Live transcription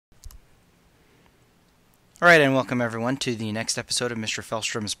Alright, and welcome everyone to the next episode of Mr.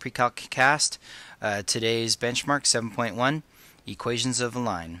 Fjelstrom's PreCalc cast. Today's benchmark 7.1, equations of a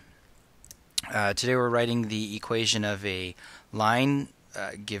line. Today we're writing the equation of a line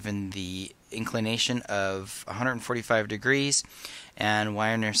given the inclination of 145 degrees and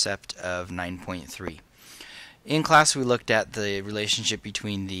y-intercept of 9.3. In class we looked at the relationship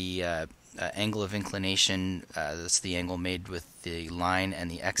between the angle of inclination, that's the angle made with the line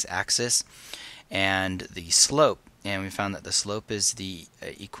and the x-axis, and the slope, and we found that the slope is the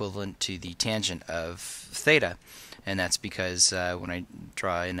equivalent to the tangent of theta, and that's because when I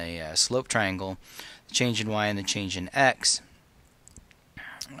draw in a slope triangle, the change in y and the change in x,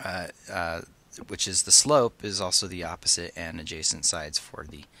 which is the slope, is also the opposite and adjacent sides for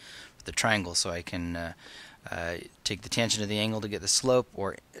the triangle. So I can take the tangent of the angle to get the slope,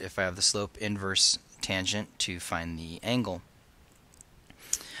 or if I have the slope, inverse tangent to find the angle.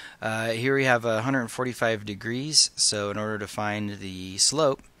 Here we have 145 degrees, so in order to find the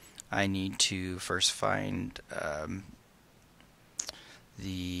slope, I need to first find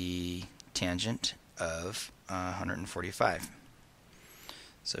the tangent of 145.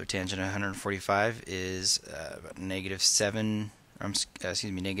 So tangent of 145 is negative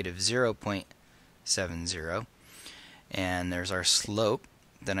 0.70, and there's our slope.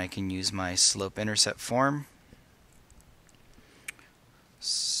 Then I can use my slope-intercept form.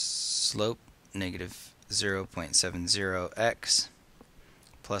 Slope negative 0.70x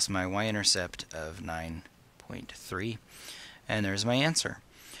plus my y-intercept of 9.3, and there's my answer.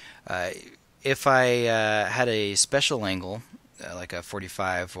 If I had a special angle like a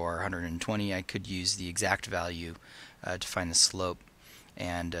 45 or 120, I could use the exact value to find the slope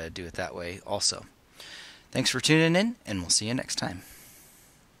and do it that way also. Thanks for tuning in, and we'll see you next time.